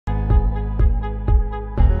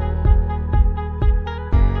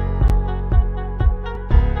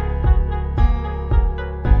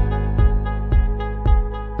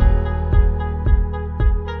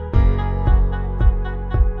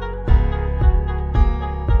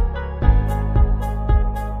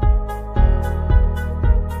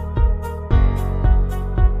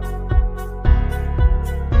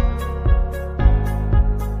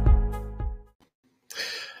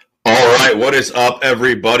What is up,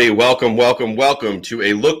 everybody? Welcome to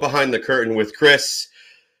a Look Behind the Curtain with Chris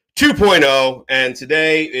 2.0. And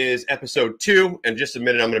today is episode 2. In just a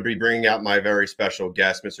minute, I'm going to be bringing out my very special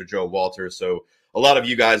guest, Mr. Joe Walters. So a lot of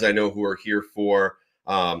you guys I know who are here for,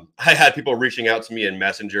 I had people reaching out to me in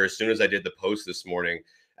Messenger as soon as I did the post this morning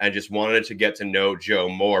and just wanted to get to know Joe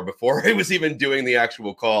more before I was even doing the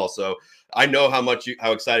actual call. So I know how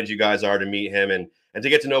excited you guys are to meet him and to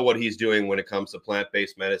get to know what he's doing when it comes to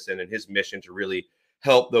plant-based medicine and his mission to really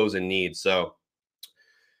help those in need. So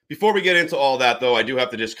before we get into all that, though, I do have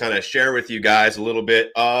to just kind of share with you guys a little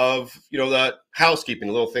bit of, the housekeeping,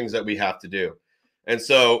 the little things that we have to do. And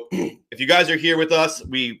so if you guys are here with us,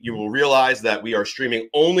 you will realize that we are streaming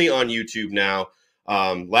only on YouTube now.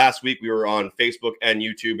 Last week we were on Facebook and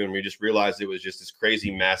YouTube, and we just realized it was just this crazy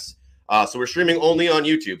mess. So we're streaming only on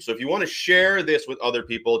YouTube. So if you want to share this with other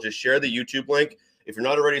people, just share the YouTube link. If you're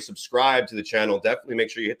not already subscribed to the channel, definitely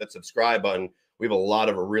make sure you hit that subscribe button. We have a lot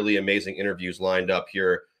of really amazing interviews lined up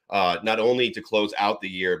here, not only to close out the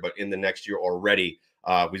year, but in the next year already.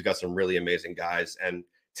 We've got some really amazing guys, and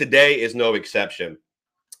today is no exception.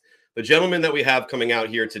 The gentleman that we have coming out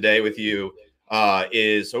here today with you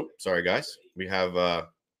is, oh, sorry, guys. We have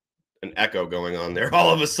an echo going on there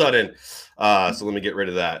all of a sudden. So let me get rid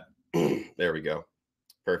of that. There we go.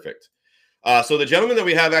 Perfect. So the gentleman that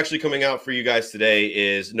we have actually coming out for you guys today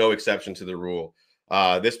is no exception to the rule.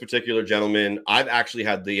 This particular gentleman, I've actually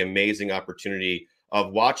had the amazing opportunity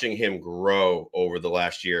of watching him grow over the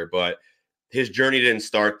last year, but his journey didn't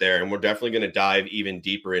start there. And we're definitely going to dive even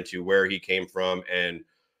deeper into where he came from and,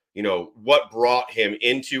 what brought him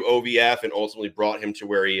into OVF and ultimately brought him to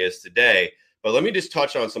where he is today. But let me just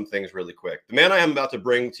touch on some things really quick. The man I am about to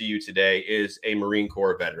bring to you today is a Marine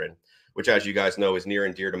Corps veteran, which, as you guys know, is near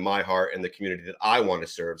and dear to my heart and the community that I want to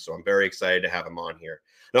serve. So I'm very excited to have him on here.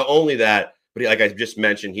 Not only that, but like I just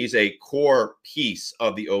mentioned, he's a core piece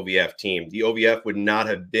of the OVF team. The OVF would not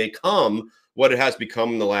have become what it has become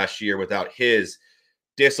in the last year without his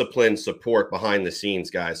disciplined support behind the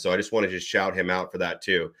scenes, guys. So I just want to just shout him out for that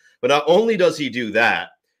too. But not only does he do that,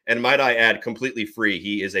 and might I add, completely free,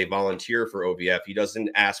 he is a volunteer for OVF. He doesn't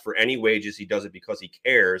ask for any wages. He does it because he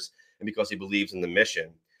cares and because he believes in the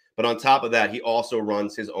mission. But on top of that, he also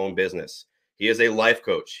runs his own business. He is a life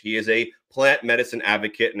coach. He is a plant medicine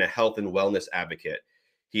advocate and a health and wellness advocate.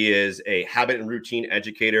 He is a habit and routine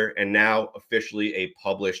educator and now officially a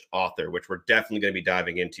published author, which we're definitely going to be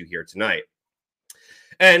diving into here tonight.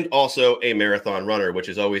 And also a marathon runner, which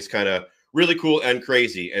is always kind of really cool and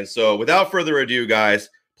crazy. And so without further ado, guys,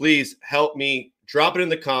 please help me drop it in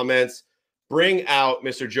the comments. Bring out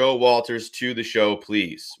Mr. Joe Walters to the show,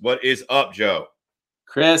 please. What is up, Joe?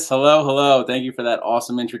 Chris, hello. Thank you for that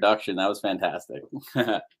awesome introduction. That was fantastic.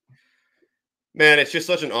 Man, it's just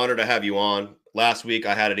such an honor to have you on. Last week,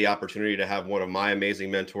 I had the opportunity to have one of my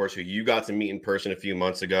amazing mentors who you got to meet in person a few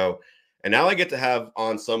months ago. And now I get to have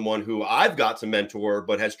on someone who I've got to mentor,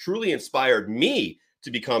 but has truly inspired me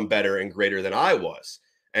to become better and greater than I was.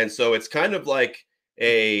 And so it's kind of like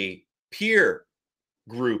a peer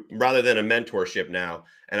group rather than a mentorship now.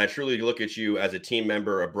 And I truly look at you as a team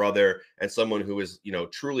member, a brother, and someone who is,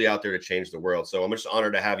 truly out there to change the world. So I'm just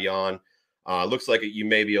honored to have you on. Looks like you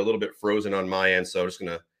may be a little bit frozen on my end. So I'm just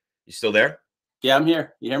you still there? Yeah, I'm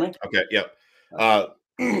here. You hear me? Okay. Yep.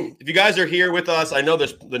 If you guys are here with us, I know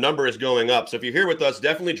the number is going up. So if you're here with us,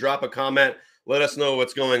 definitely drop a comment. Let us know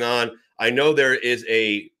what's going on. I know there is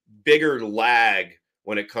a bigger lag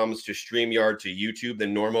when it comes to StreamYard to YouTube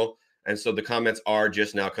than normal. And so the comments are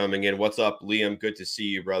just now coming in. What's up, Liam? Good to see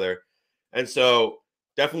you, brother. And so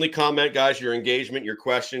definitely comment, guys. Your engagement, your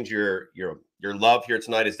questions, your love here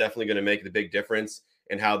tonight is definitely going to make the big difference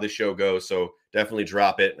in how this show goes. So definitely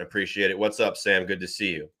drop it and appreciate it. What's up, Sam? Good to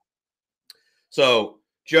see you. So,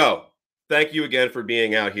 Joe, thank you again for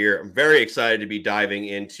being out here. I'm very excited to be diving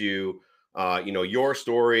into, your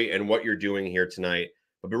story and what you're doing here tonight.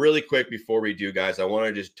 But really quick before we do, guys, I want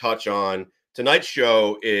to just touch on tonight's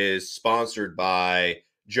show is sponsored by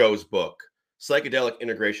Joe's book, Psychedelic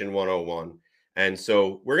Integration 101. And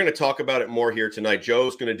so we're going to talk about it more here tonight.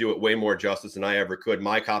 Joe's going to do it way more justice than I ever could.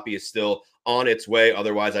 My copy is still on its way.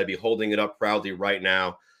 Otherwise, I'd be holding it up proudly right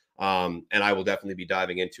now. And I will definitely be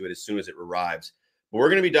diving into it as soon as it arrives. But we're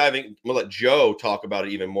going to be I'm going to let Joe talk about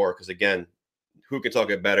it even more because, again, who can talk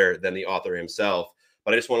it better than the author himself?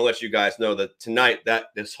 But I just want to let you guys know that tonight, that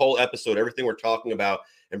this whole episode, everything we're talking about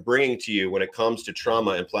and bringing to you when it comes to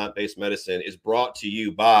trauma and plant-based medicine is brought to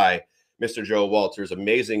you by Mr. Joe Walters'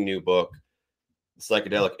 amazing new book,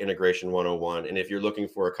 Psychedelic Integration 101. And if you're looking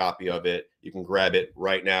for a copy of it, you can grab it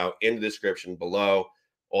right now in the description below.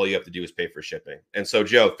 All you have to do is pay for shipping. And so,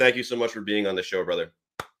 Joe, thank you so much for being on the show, brother.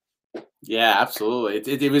 Yeah,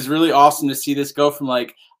 absolutely. It was really awesome to see this go from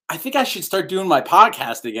like, I think I should start doing my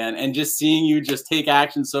podcast again, and just seeing you just take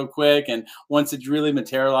action so quick. And once it really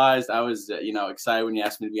materialized, I was, excited when you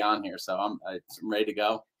asked me to be on here. So I'm ready to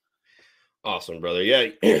go. Awesome, brother. Yeah,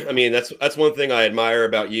 I mean that's one thing I admire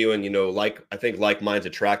about you, and like I think like minds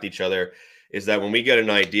attract each other. Is that when we get an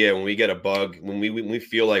idea, when we get a bug, when we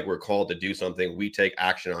feel like we're called to do something, we take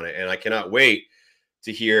action on it. And I cannot wait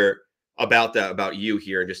to hear about you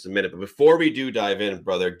here in just a minute. But before we do dive in,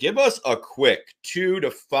 brother, give us a quick 2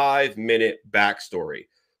 to 5 minute backstory.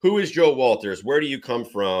 Who is Joe Walters? Where do you come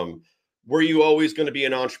from? Were you always going to be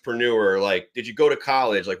an entrepreneur? Like, did you go to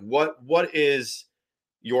college? Like, what is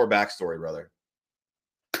your backstory, brother?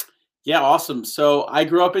 Yeah, awesome. So I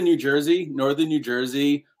grew up in New Jersey, northern New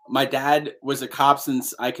Jersey. My dad was a cop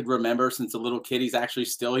since I could remember, since a little kid. He's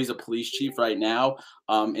a police chief right now,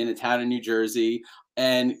 in a town in New Jersey.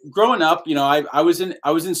 And growing up, I was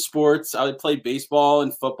in sports. I played baseball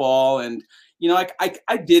and football, and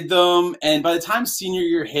I did them. And by the time senior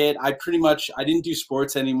year hit, I didn't do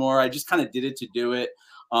sports anymore. I just kind of did it to do it.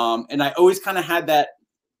 And I always kind of had that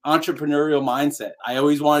entrepreneurial mindset. I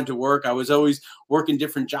always wanted to work. I was always working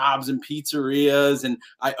different jobs in pizzerias, and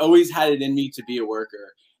I always had it in me to be a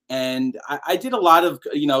worker. And I did a lot of,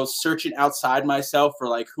 searching outside myself for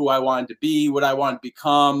like who I wanted to be, what I wanted to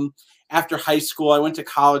become. After high school, I went to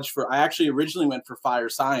college I actually originally went for fire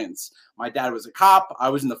science. My dad was a cop. I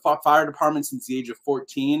was in the fire department since the age of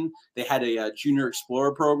 14. They had a junior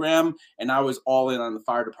explorer program, and I was all in on the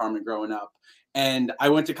fire department growing up. And I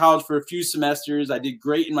went to college for a few semesters. I did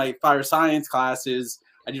great in my fire science classes.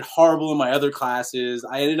 I did horrible in my other classes.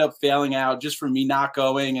 I ended up failing out just from me not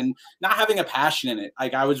going and not having a passion in it.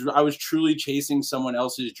 Like I was truly chasing someone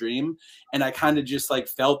else's dream, and I kind of just like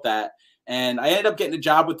felt that. And I ended up getting a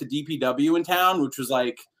job with the DPW in town, which was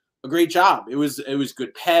like a great job. It was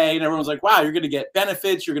good pay, and everyone was like, "Wow, you're going to get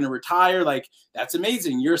benefits. You're going to retire. Like that's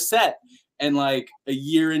amazing. You're set." And like a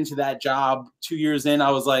year into that job, 2 years in,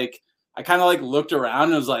 I was like, I kind of like looked around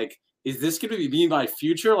and was like, is this going to be my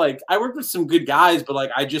future? Like I worked with some good guys, but like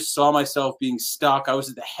I just saw myself being stuck. I was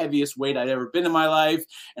at the heaviest weight I'd ever been in my life,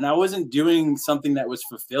 and I wasn't doing something that was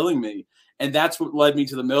fulfilling me. And that's what led me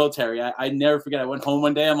to the military. I never forget. I went home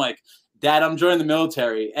one day. I'm like, Dad, I'm joining the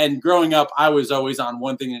military. And growing up, I was always on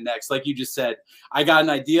one thing and the next. Like you just said, I got an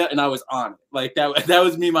idea and I was on it. Like that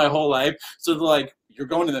was me my whole life. So they're like, you're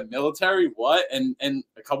going to the military? What? And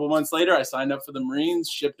a couple months later, I signed up for the Marines,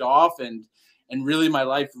 shipped off, and really my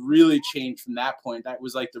life really changed from that point. That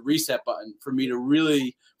was like the reset button for me to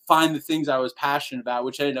really find the things I was passionate about,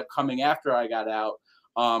 which ended up coming after I got out.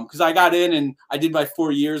 Because I got in and I did my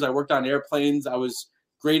 4 years. I worked on airplanes. I was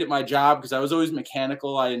great at my job because I was always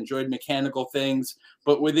mechanical. I enjoyed mechanical things.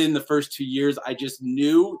 But within the first 2 years, I just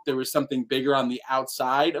knew there was something bigger on the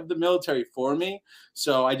outside of the military for me.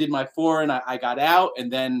 So I did my 4 and I got out.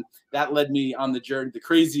 And then that led me on the journey, the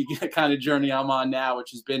crazy kind of journey I'm on now,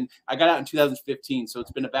 which has been, I got out in 2015. So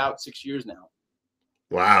it's been about 6 years now.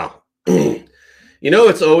 Wow.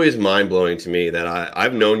 It's always mind blowing to me that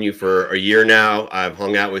I've known you for a year now. I've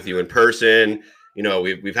hung out with you in person.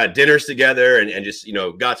 We've had dinners together and just,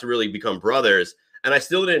 got to really become brothers. And I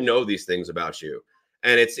still didn't know these things about you.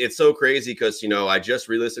 And it's so crazy because, I just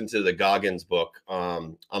re-listened to the Goggins book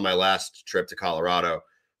on my last trip to Colorado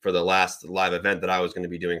for the last live event that I was going to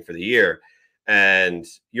be doing for the year. And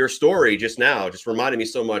your story just now just reminded me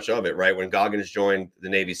so much of it, right? When Goggins joined the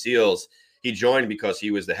Navy SEALs, he joined because he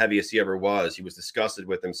was the heaviest he ever was. He was disgusted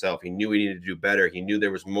with himself. He knew he needed to do better. He knew there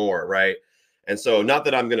was more, right? And so, not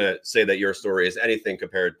that I'm going to say that your story is anything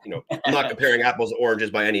compared, I'm not comparing apples to oranges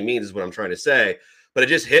by any means, is what I'm trying to say. But it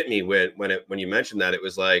just hit me when you mentioned that. It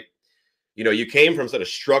was like, you came from such a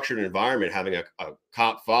structured environment, having a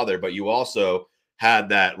cop father, but you also had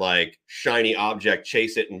that like shiny object,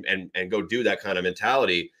 chase it and go do that kind of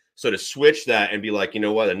mentality. So to switch that and be like, you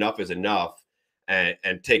know what, enough is enough.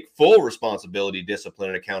 And take full responsibility, discipline,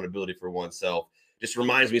 and accountability for oneself just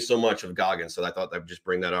reminds me so much of Goggins. So I thought I'd just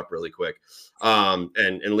bring that up really quick. And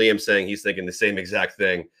Liam saying he's thinking the same exact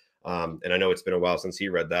thing. And I know it's been a while since he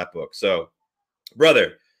read that book. So,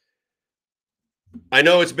 brother, I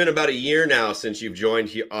know it's been about a year now since you've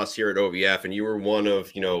joined us here at OVF, and you were one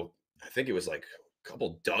of, I think it was like a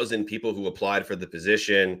couple dozen people who applied for the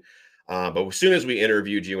position. But as soon as we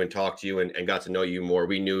interviewed you and talked to you and got to know you more,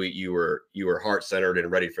 we knew you were heart-centered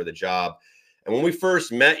and ready for the job. And when we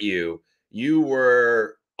first met you, you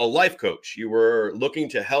were a life coach. You were looking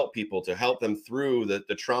to help people, to help them through the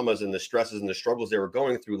traumas and the stresses and the struggles they were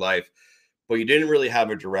going through life. But you didn't really have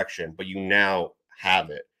a direction, but you now have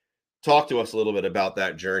it. Talk to us a little bit about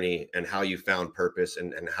that journey and how you found purpose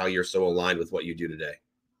and how you're so aligned with what you do today.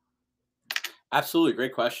 Absolutely.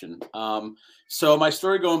 Great question. So my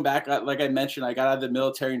story going back, like I mentioned, I got out of the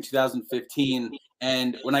military in 2015.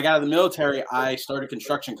 And when I got out of the military, I started a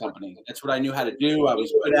construction company. That's what I knew how to do. I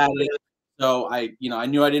was good at it. So I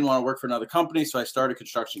knew I didn't want to work for another company. So I started a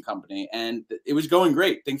construction company and it was going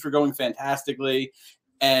great. Things were going fantastically.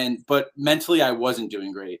 But mentally I wasn't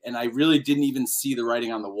doing great. And I really didn't even see the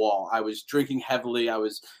writing on the wall. I was drinking heavily. I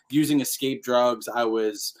was using escape drugs. I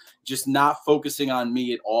was just not focusing on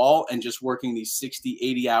me at all and just working these 60,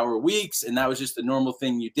 80-hour weeks. And that was just the normal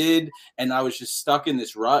thing you did. And I was just stuck in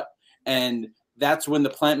this rut. And that's when the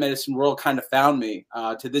plant medicine world kind of found me.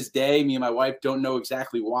 To this day, me and my wife don't know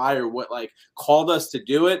exactly why or what like called us to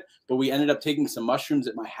do it, but we ended up taking some mushrooms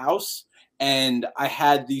at my house. And I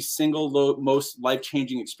had the most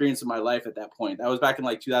life-changing experience of my life at that point. That was back in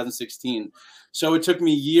like 2016. So it took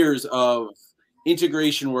me years of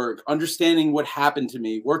integration work, understanding what happened to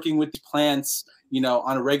me, working with plants,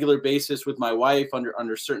 on a regular basis with my wife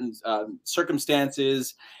under certain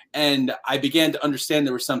circumstances. And I began to understand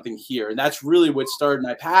there was something here. And that's really what started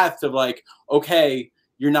my path to like, okay,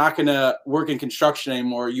 you're not going to work in construction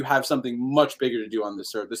anymore. You have something much bigger to do on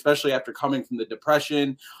this earth, especially after coming from the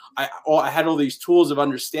depression. I had all these tools of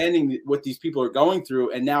understanding what these people are going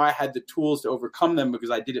through. And now I had the tools to overcome them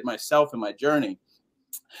because I did it myself in my journey.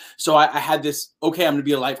 So I had this, okay, I'm going to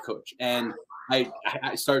be a life coach. And I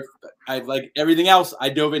like everything else, I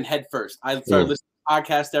dove in head first. I started listening to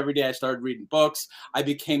podcasts every day. I started reading books. I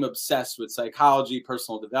became obsessed with psychology,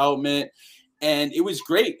 personal development. And it was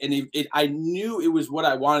great. And I knew it was what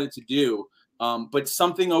I wanted to do. But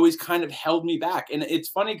something always kind of held me back. And it's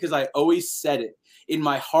funny because I always said it in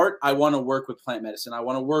my heart. I want to work with plant medicine. I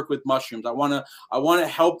want to work with mushrooms. I want to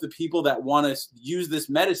help the people that want to use this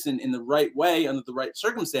medicine in the right way under the right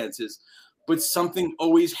circumstances. But something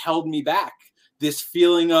always held me back. This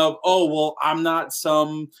feeling of, oh, well, I'm not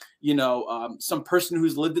some person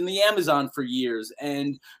who's lived in the Amazon for years,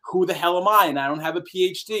 and who the hell am I? And I don't have a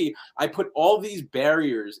PhD. I put all these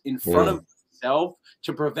barriers in front of myself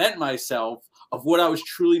to prevent myself of what I was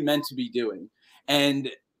truly meant to be doing. And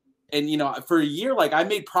for a year, like I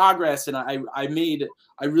made progress, and I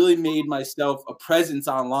really made myself a presence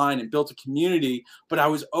online and built a community, but I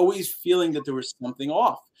was always feeling that there was something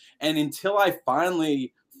off. And until I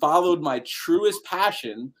finally followed my truest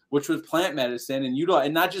passion, which was plant medicine,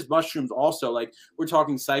 and not just mushrooms, also like we're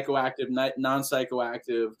talking psychoactive,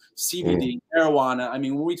 non-psychoactive, CBD, marijuana. I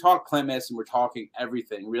mean, when we talk plant medicine, we're talking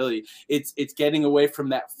everything. Really, it's getting away from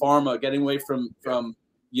that pharma, getting away from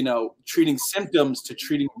treating symptoms to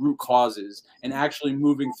treating root causes and actually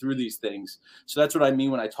moving through these things. So that's what I mean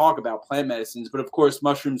when I talk about plant medicines. But of course,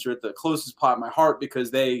 mushrooms are at the closest part of my heart because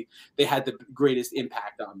they had the greatest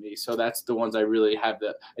impact on me. So that's the ones I really have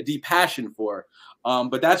a deep passion for.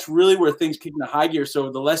 But that's really where things kick into high gear. So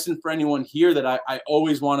the lesson for anyone here that I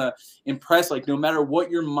always want to impress, like no matter what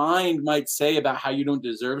your mind might say about how you don't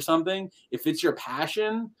deserve something, if it's your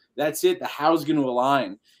passion, that's it. The how's going to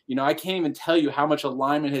align. I can't even tell you how much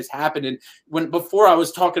alignment has happened. And before I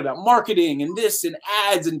was talking about marketing and this and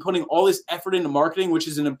ads and putting all this effort into marketing, which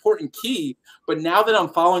is an important key. But now that I'm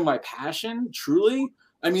following my passion, truly,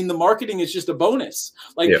 I mean, the marketing is just a bonus.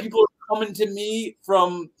 Like people are coming to me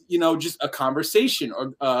from, just a conversation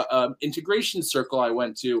or integration circle I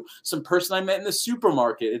went to, some person I met in the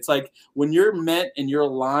supermarket. It's like when you're meant and you're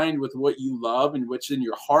aligned with what you love and what's in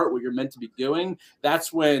your heart, what you're meant to be doing,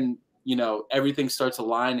 that's when everything starts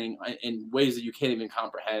aligning in ways that you can't even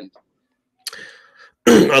comprehend.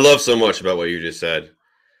 I love so much about what you just said.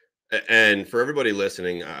 And for everybody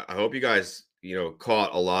listening, I hope you guys,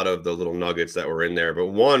 caught a lot of the little nuggets that were in there. But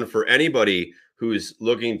one, for anybody who's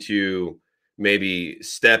looking to maybe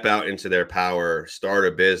step out into their power, start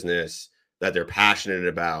a business that they're passionate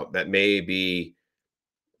about, that maybe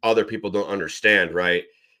other people don't understand, right?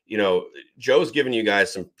 Joe's giving you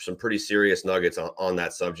guys some pretty serious nuggets on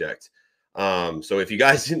that subject. So if you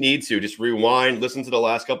guys need to, just rewind, listen to the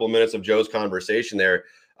last couple of minutes of Joe's conversation there.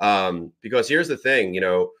 Because here's the thing,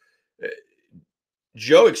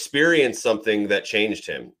 Joe experienced something that changed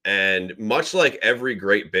him. And much like every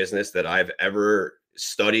great business that I've ever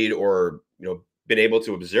studied or, been able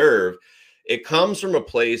to observe, it comes from a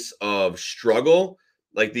place of struggle.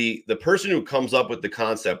 Like the person who comes up with the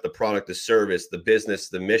concept, the product, the service, the business,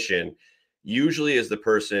 the mission, usually is the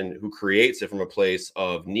person who creates it from a place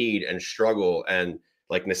of need and struggle and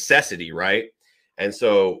like necessity, right? And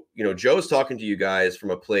so, Joe's talking to you guys from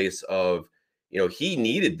a place of, he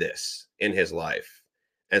needed this in his life.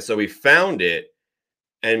 And so he found it.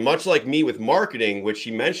 And much like me with marketing, which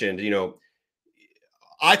he mentioned,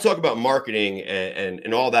 I talk about marketing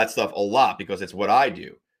and all that stuff a lot because it's what I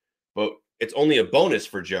do. But it's only a bonus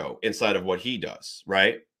for Joe inside of what he does,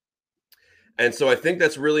 right? And so I think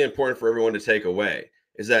that's really important for everyone to take away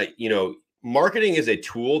is that, marketing is a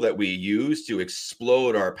tool that we use to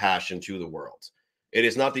explode our passion to the world. It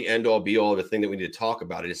is not the end all be all of the thing that we need to talk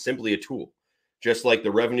about. It is simply a tool, just like the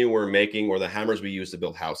revenue we're making or the hammers we use to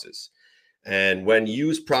build houses. And when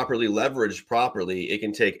used properly, leveraged properly, it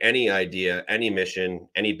can take any idea, any mission,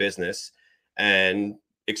 any business, and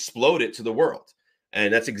explode it to the world.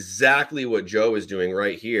 And that's exactly what Joe is doing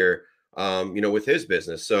right here, with his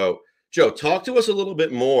business. So, Joe, talk to us a little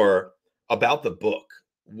bit more about the book.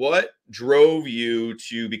 What drove you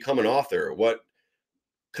to become an author? What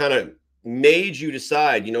kind of made you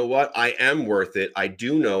decide, you know what, I am worth it. I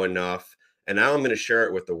do know enough, and now I'm going to share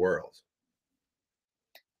it with the world.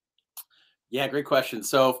 Yeah, great question.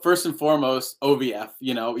 So first and foremost, OVF,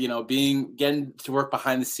 getting to work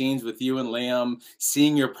behind the scenes with you and Liam,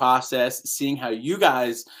 seeing your process, seeing how you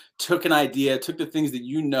guys took an idea, took the things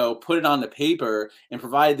that put it on the paper and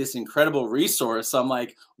provided this incredible resource. I'm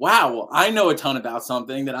like, wow, well, I know a ton about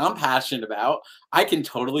something that I'm passionate about. I can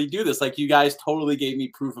totally do this. Like, you guys totally gave me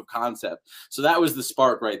proof of concept. So that was the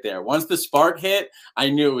spark right there. Once the spark hit, I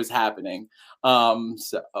knew it was happening.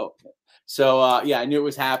 Yeah, I knew it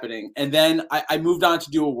was happening. And then I moved on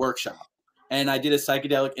to do a workshop, and I did a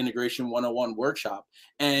Psychedelic Integration 101 workshop.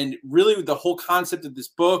 And really the whole concept of this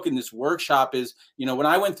book and this workshop is, when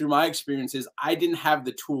I went through my experiences, I didn't have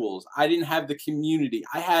the tools. I didn't have the community.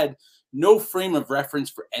 I had no frame of reference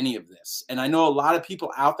for any of this. And I know a lot of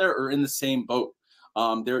people out there are in the same boat. A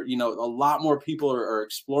lot more people are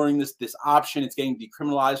exploring this option. It's getting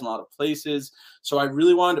decriminalized in a lot of places. So I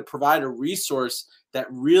really wanted to provide a resource that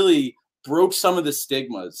really broke some of the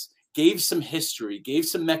stigmas, gave some history, gave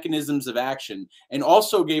some mechanisms of action, and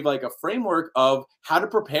also gave like a framework of how to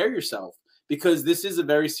prepare yourself, because this is a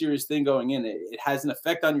very serious thing going in. It has an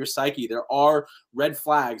effect on your psyche. There are red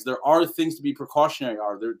flags. There are things to be precautionary.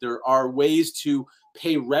 There are ways to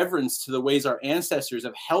pay reverence to the ways our ancestors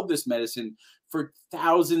have held this medicine for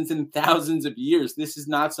thousands and thousands of years. This is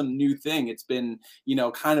not some new thing. It's been,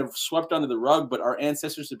 kind of swept under the rug, but our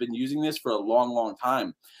ancestors have been using this for a long, long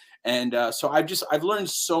time. And so I've learned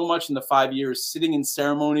so much in the 5 years sitting in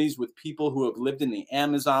ceremonies with people who have lived in the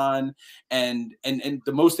Amazon, and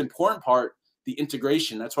the most important part, the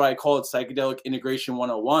integration. That's why I call it Psychedelic Integration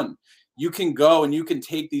 101. You can go and you can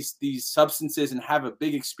take these substances and have a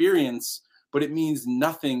big experience, but it means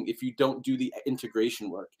nothing if you don't do the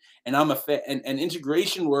integration work. And and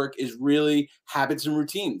integration work is really habits and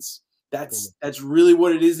routines. That's really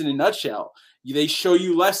what it is in a nutshell. They show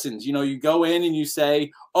you lessons. You go in and you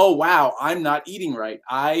say, oh, wow, I'm not eating right.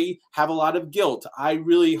 I have a lot of guilt. I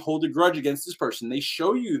really hold a grudge against this person. They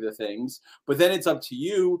show you the things, but then it's up to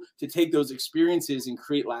you to take those experiences and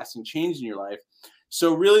create lasting change in your life.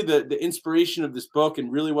 So really the inspiration of this book,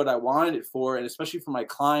 and really what I wanted it for, and especially for my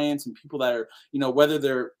clients and people that are, whether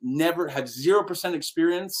they're never have 0%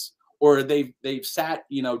 experience or they've sat,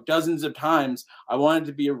 dozens of times, I wanted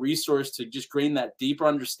to be a resource to just gain that deeper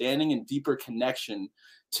understanding and deeper connection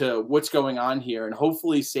to what's going on here, and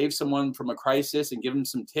hopefully save someone from a crisis and give them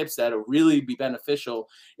some tips that'll really be beneficial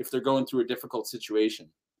if they're going through a difficult situation.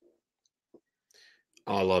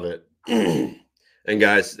 I love it. And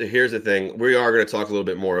guys, here's the thing. We are going to talk a little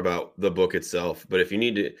bit more about the book itself, but if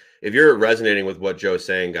you're resonating with what Joe's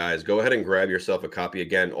saying, guys, go ahead and grab yourself a copy.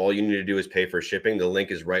 Again, all you need to do is pay for shipping. The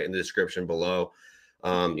link is right in the description below.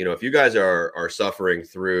 If you guys are suffering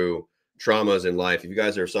through traumas in life, if you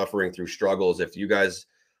guys are suffering through struggles, if you guys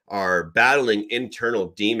are battling internal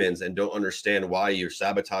demons and don't understand why you're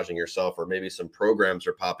sabotaging yourself, or maybe some programs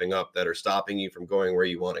are popping up that are stopping you from going where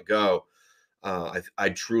you want to go, I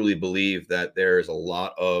truly believe that there's a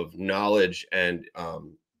lot of knowledge and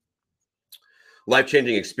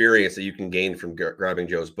life-changing experience that you can gain from grabbing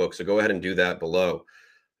Joe's book. So go ahead and do that below.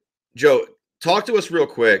 Joe, talk to us real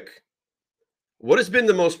quick. What has been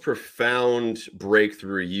the most profound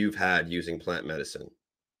breakthrough you've had using plant medicine?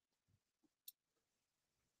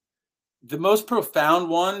 The most profound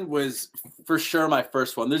one was for sure my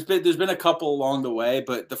first one. There's been a couple along the way,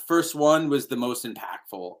 but the first one was the most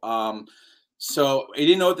impactful. So I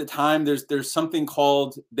didn't know at the time. There's something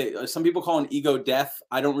called some people call an ego death.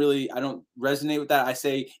 I don't resonate with that. I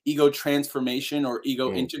say ego transformation or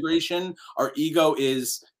ego integration. Our ego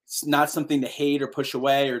is not something to hate or push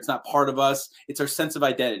away, or it's not part of us. It's our sense of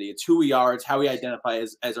identity. It's who we are. It's how we identify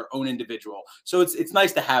as our own individual. So it's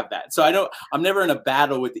nice to have that. So I'm never in a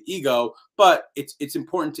battle with the ego, but it's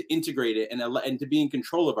important to integrate it and to be in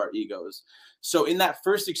control of our egos. So in that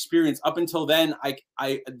first experience, up until then,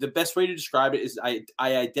 the best way to describe it is I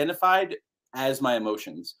identified as my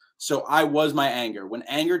emotions. So I was my anger. When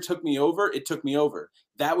anger took me over, it took me over.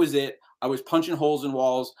 That was it. I was punching holes in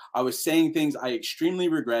walls. I was saying things I extremely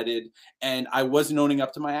regretted, and I wasn't owning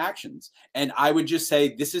up to my actions. And I would just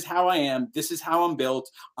say, this is how I am. This is how I'm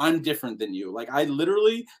built. I'm different than you. Like, I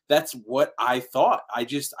literally, that's what I thought. I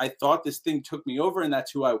thought this thing took me over, and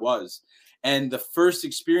that's who I was. And the first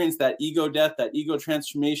experience, that ego death, that ego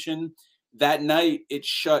transformation, that night, it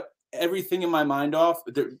shut everything in my mind off.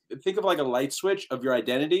 Think of like a light switch of your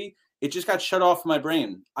identity. It just got shut off in my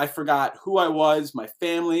brain. I forgot who I was, my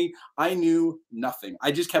family. I knew nothing.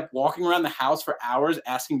 I just kept walking around the house for hours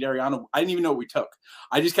asking Dariana. I didn't even know what we took.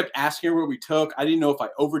 I just kept asking her what we took. I didn't know if I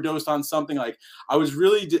overdosed on something. Like, I was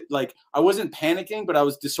really like, I wasn't panicking, but I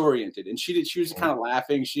was disoriented. And she was kind of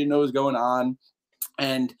laughing. She didn't know what was going on.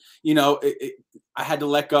 And, I had to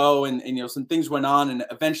let go, and some things went on, and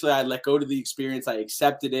eventually I let go to the experience. I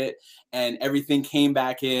accepted it, and everything came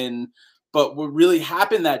back in. But what really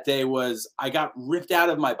happened that day was I got ripped out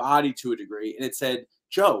of my body to a degree, and it said,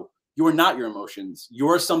 Joe, you are not your emotions.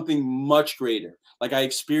 You're something much greater. Like, I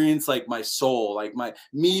experienced like my soul, like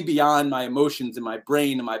me beyond my emotions and my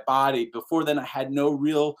brain and my body. Before then, I had no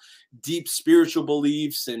real deep spiritual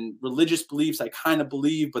beliefs and religious beliefs. I kind of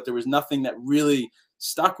believed, but there was nothing that really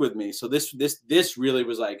stuck with me. So this really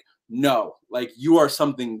was like, no, like, you are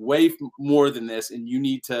something way more than this, and you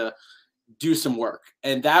need to do some work.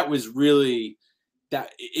 And that was really,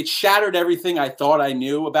 that it shattered everything I thought I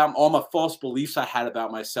knew about, all my false beliefs I had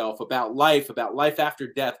about myself, about life after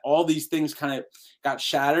death. All these things kind of got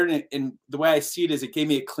shattered. And the way I see it is, it gave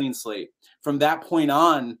me a clean slate. From that point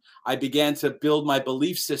on, I began to build my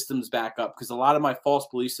belief systems back up, because a lot of my false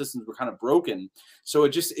belief systems were kind of broken. So it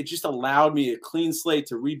just allowed me a clean slate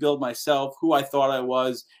to rebuild myself, who I thought I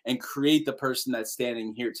was, and create the person that's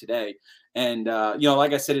standing here today. And,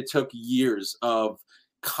 like I said, it took years of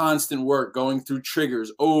constant work, going through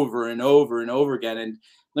triggers over and over and over again. And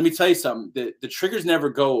let me tell you something, the triggers never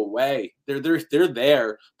go away. They're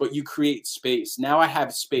there, but you create space. Now I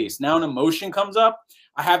have space. Now an emotion comes up,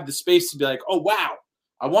 I have the space to be like, oh, wow,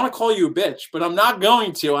 I want to call you a bitch, but I'm not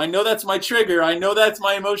going to. I know that's my trigger. I know that's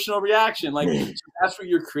my emotional reaction. Like, so that's what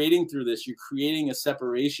you're creating through this. You're creating a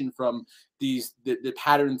separation from the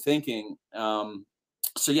pattern thinking.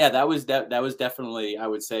 So yeah, that was definitely, I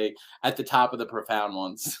would say, at the top of the profound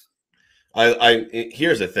ones.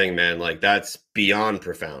 Here's the thing, man. Like, that's beyond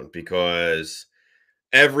profound, because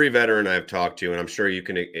every veteran I've talked to, and I'm sure you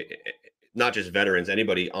can, not just veterans,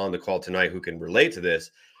 anybody on the call tonight who can relate to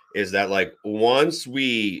this, is that, like, once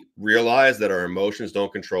we realize that our emotions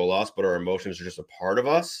don't control us, but our emotions are just a part of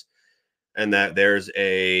us, and that there's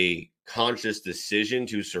a conscious decision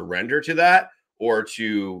to surrender to that, or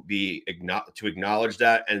to acknowledge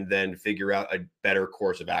that, and then figure out a better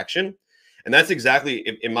course of action. And that's exactly,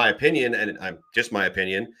 in my opinion, and I'm just my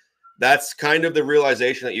opinion, that's kind of the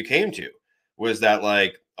realization that you came to, was that,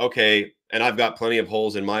 like, okay, and I've got plenty of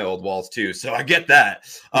holes in my old walls too, so I get that.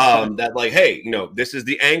 That, like, hey, this is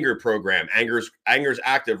the anger program. Anger's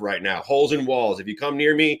active right now. Holes in walls. If you come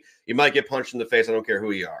near me, you might get punched in the face. I don't care who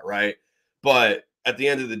you are, right? But at the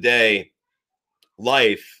end of the day,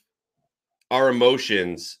 life, our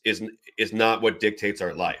emotions is not what dictates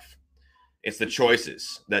our life. It's the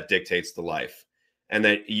choices that dictates the life. And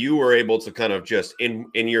that you were able to kind of just in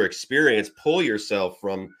your experience, pull yourself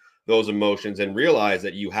from those emotions and realize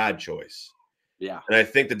that you had choice. Yeah. And I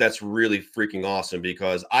think that that's really freaking awesome,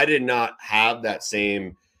 because I did not have that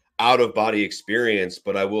same out of body experience.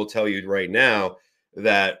 But I will tell you right now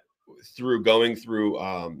that through going through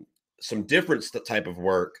some different type of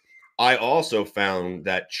work, I also found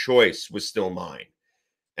that choice was still mine.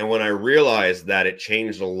 And when I realized that, it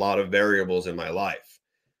changed a lot of variables in my life.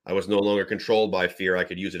 I was no longer controlled by fear. I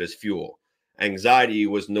could use it as fuel. Anxiety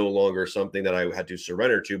was no longer something that I had to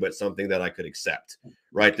surrender to, but something that I could accept,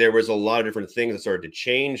 right? There was a lot of different things that started to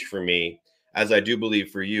change for me, as I do believe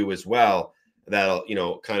for you as well, that,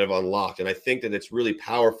 kind of unlocked. And I think that it's really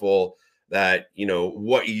powerful that,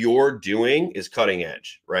 what you're doing is cutting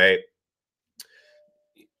edge, right?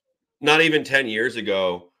 Not even 10 years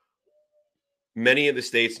ago, many of the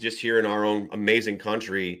states just here in our own amazing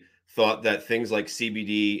country thought that things like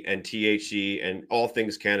CBD and THC and all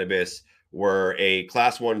things cannabis were a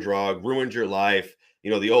class 1 drug, ruined your life.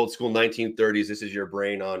 The old school 1930s, this is your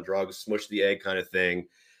brain on drugs, smush the egg kind of thing.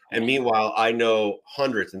 And meanwhile, I know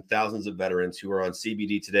hundreds and thousands of veterans who are on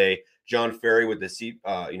CBD today. John Ferry with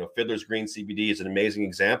the Fiddler's Green CBD is an amazing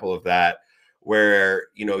example of that, where,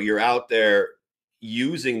 you're out there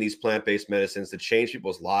using these plant-based medicines to change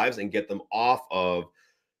people's lives and get them off of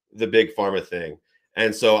the big pharma thing.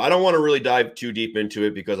 And so I don't want to really dive too deep into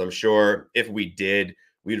it, because I'm sure if we did,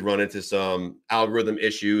 we'd run into some algorithm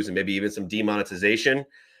issues and maybe even some demonetization.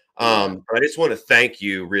 Yeah. But I just want to thank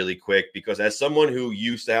you really quick, because as someone who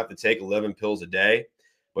used to have to take 11 pills a day,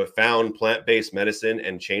 but found plant-based medicine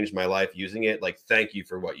and changed my life using it, like, thank you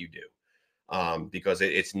for what you do. Because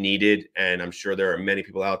it's needed. And I'm sure there are many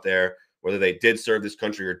people out there, whether they did serve this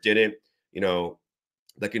country or didn't,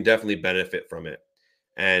 that can definitely benefit from it.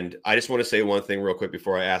 And I just want to say one thing real quick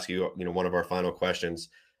before I ask you, one of our final questions.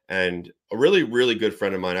 And a really, really good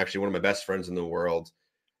friend of mine, actually one of my best friends in the world,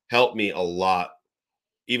 helped me a lot.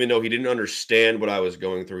 Even though he didn't understand what I was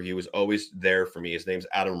going through, he was always there for me. His name's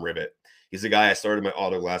Adam Ribbit. He's the guy I started my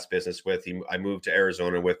auto glass business with. I moved to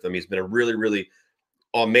Arizona with him. He's been a really, really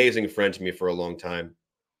amazing friend to me for a long time.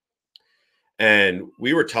 And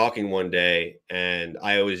we were talking one day, and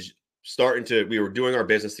we were doing our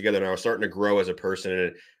business together, and I was starting to grow as a person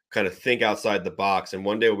and kind of think outside the box. And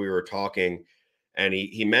one day we were talking, and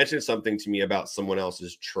he mentioned something to me about someone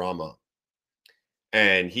else's trauma.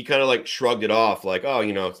 And he kind of like shrugged it off, like, oh,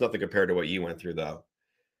 it's nothing compared to what you went through, though.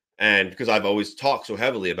 And because I've always talked so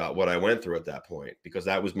heavily about what I went through at that point, because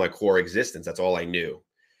that was my core existence. That's all I knew.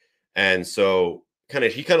 And so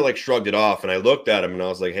he kind of like shrugged it off. And I looked at him and I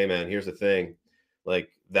was like, hey, man, here's the thing. Like,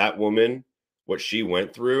 that woman, what she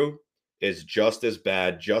went through is just as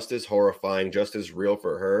bad, just as horrifying, just as real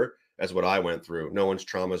for her as what I went through. No one's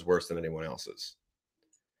trauma is worse than anyone else's.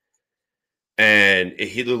 And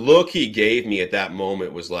the look he gave me at that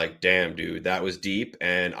moment was like, damn, dude, that was deep,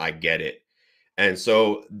 and I get it. And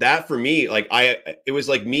so that, for me, like, it was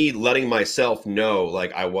like me letting myself know,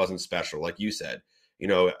 like, I wasn't special. Like you said,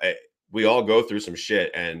 we all go through some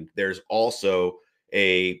shit, and there's also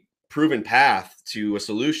a proven path to a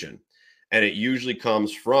solution. And it usually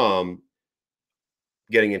comes from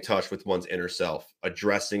getting in touch with one's inner self,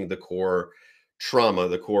 addressing the core trauma,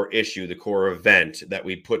 the core issue, the core event that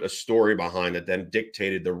we put a story behind that then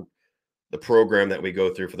dictated the program that we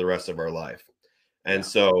go through for the rest of our life. And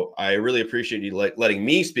so I really appreciate you letting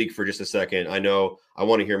me speak for just a second. I know I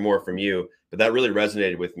want to hear more from you, but that really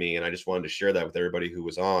resonated with me, and I just wanted to share that with everybody who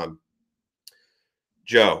was on.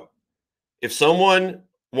 Joe, if someone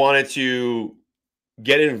wanted to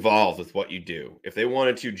get involved with what you do, if they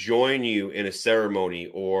wanted to join you in a ceremony,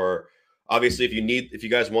 or obviously if you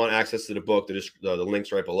guys want access to the book, the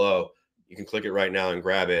link's right below. You can click it right now and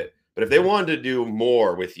grab it. But if they wanted to do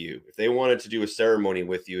more with you, if they wanted to do a ceremony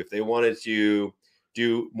with you, if they wanted to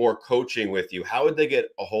do more coaching with you, how would they get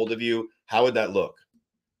a hold of you? How would that look?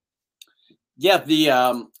 Yeah,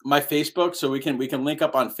 the my Facebook, so we can link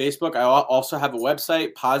up on Facebook. I also have a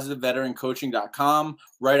website, positiveveterancoaching.com.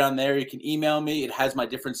 Right on there, you can email me. It has my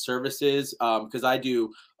different services, because I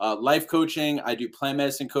do life coaching, I do plant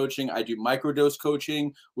medicine coaching, I do microdose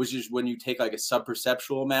coaching, which is when you take like a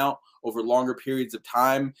subperceptual amount over longer periods of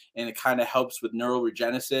time, and it kind of helps with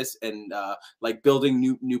neuroregenesis and like building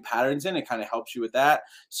new patterns in. It kind of helps you with that.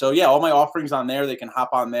 So yeah, all my offerings on there. They can hop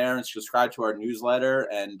on there and subscribe to our newsletter,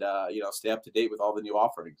 and stay up to date with all the new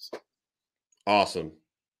offerings. Awesome.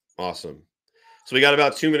 So we got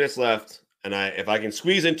about 2 minutes left, and if I can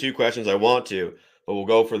squeeze in 2 questions, I want to, but we'll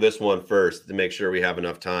go for this one first to make sure we have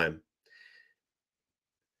enough time.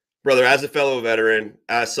 Brother, as a fellow veteran,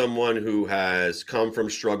 as someone who has come from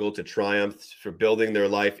struggle to triumph, for building their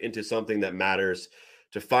life into something that matters,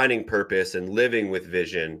 to finding purpose and living with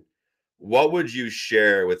vision, what would you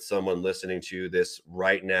share with someone listening to this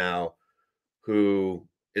right now who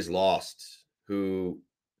is lost, who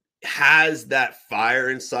has that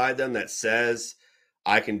fire inside them that says,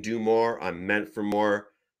 I can do more, I'm meant for more,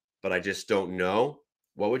 but I just don't know?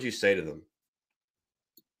 What would you say to them?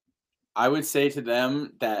 I would say to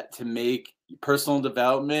them that to make personal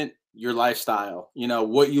development your lifestyle,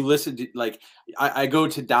 what you listen to, like I go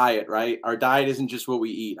to diet, right? Our diet isn't just what we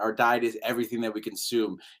eat. Our diet is everything that we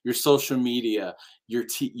consume. Your social media, your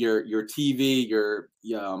TV,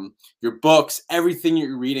 your books, everything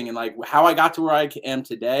you're reading. And like how I got to where I am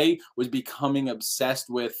today was becoming obsessed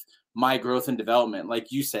with my growth and development.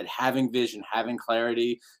 Like you said, having vision, having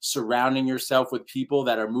clarity, surrounding yourself with people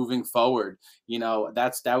that are moving forward.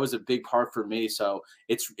 That was a big part for me. So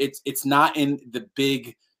it's not in the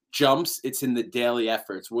big jumps, it's in the daily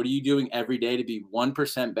efforts. What are you doing every day to be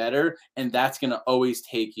 1% better? And that's going to always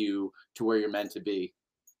take you to where you're meant to be.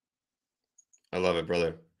 I love it,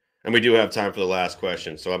 brother. And we do have time for the last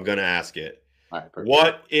question, so I'm going to ask it. All right, perfect.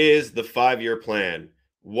 What is the 5-year plan?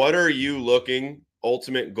 What are you looking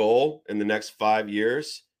ultimate goal in the next 5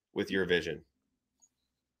 years with your vision?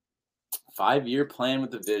 5-year plan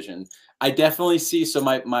with the vision. I definitely see. So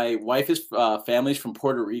my wife is family's from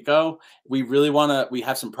Puerto Rico. We really want to. We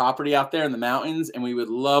have some property out there in the mountains, and we would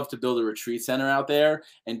love to build a retreat center out there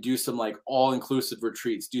and do some like all inclusive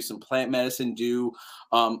retreats. Do some plant medicine. Do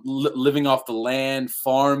living off the land,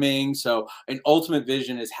 farming. So an ultimate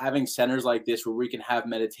vision is having centers like this where we can have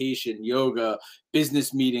meditation, yoga,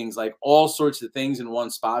 business meetings, like all sorts of things in one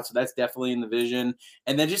spot. So that's definitely in the vision.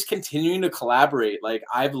 And then just continuing to collaborate. Like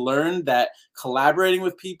I've learned that collaborating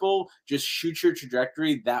with people just shoots your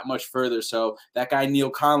trajectory that much further. So that guy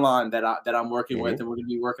Neil Conlon that I'm working with, and we're going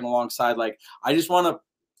to be working alongside. Like I just want to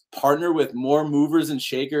partner with more movers and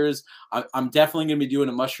shakers. I'm definitely going to be doing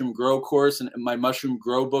a mushroom grow course, and my mushroom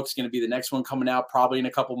grow book's going to be the next one coming out probably in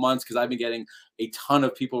a couple months because I've been getting a ton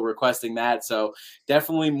of people requesting that. So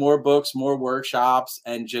definitely more books, more workshops,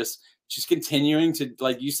 and just continuing to,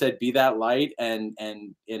 like you said, be that light and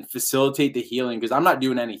facilitate the healing, because I'm not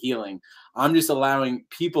doing any healing. I'm just allowing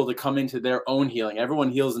people to come into their own healing. Everyone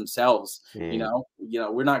heals themselves. You know,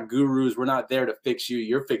 we're not gurus. We're not there to fix you.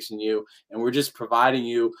 You're fixing you. And we're just providing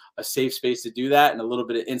you a safe space to do that and a little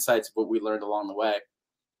bit of insights of what we learned along the way.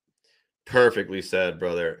 Perfectly said,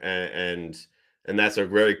 brother. And that's a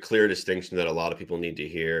very clear distinction that a lot of people need to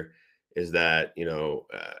hear, is that, you know,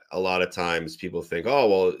 a lot of times people think, oh,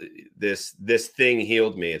 well, this thing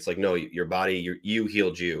healed me. It's like, no, your body, you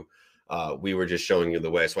healed you. We were just showing you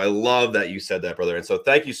the way. So I love that you said that, brother. And so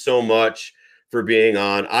thank you so much for being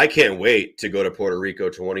on. I can't wait to go to Puerto Rico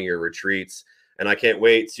to one of your retreats. And I can't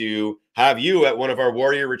wait to have you at one of our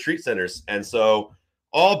Warrior Retreat Centers. And so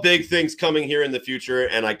all big things coming here in the future.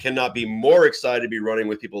 And I cannot be more excited to be running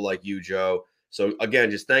with people like you, Joe. So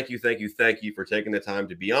again, just thank you for taking the time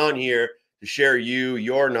to be on here, to share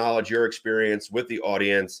your knowledge, your experience with the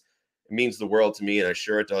audience. It means the world to me, and I'm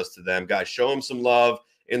sure it does to them. Guys, show them some love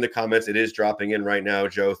in the comments. It is dropping in right now.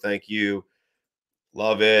 Joe, thank you.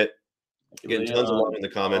 Love it. Getting tons of love in the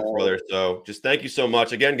comments, brother. So just thank you so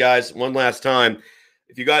much. Again, guys, one last time,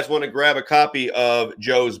 if you guys want to grab a copy of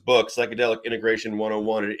Joe's book, Psychedelic Integration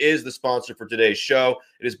 101, it is the sponsor for today's show.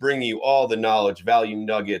 It is bringing you all the knowledge, value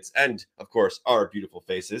nuggets, and, of course, our beautiful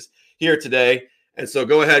faces here today. And so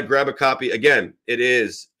go ahead, grab a copy. Again,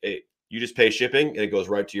 you just pay shipping, and it goes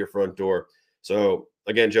right to your front door. So,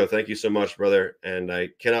 again, Joe, thank you so much, brother. And I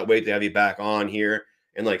cannot wait to have you back on here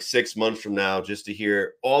in like 6 months from now, just to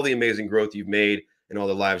hear all the amazing growth you've made and all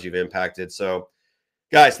the lives you've impacted. So,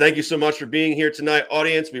 guys, thank you so much for being here tonight.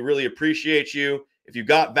 Audience, we really appreciate you. If you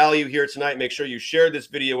got value here tonight, make sure you share this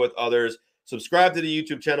video with others. Subscribe to the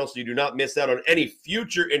YouTube channel so you do not miss out on any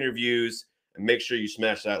future interviews. And make sure you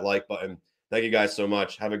smash that like button. Thank you guys so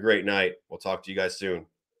much. Have a great night. We'll talk to you guys soon.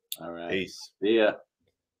 All right. Peace. See ya.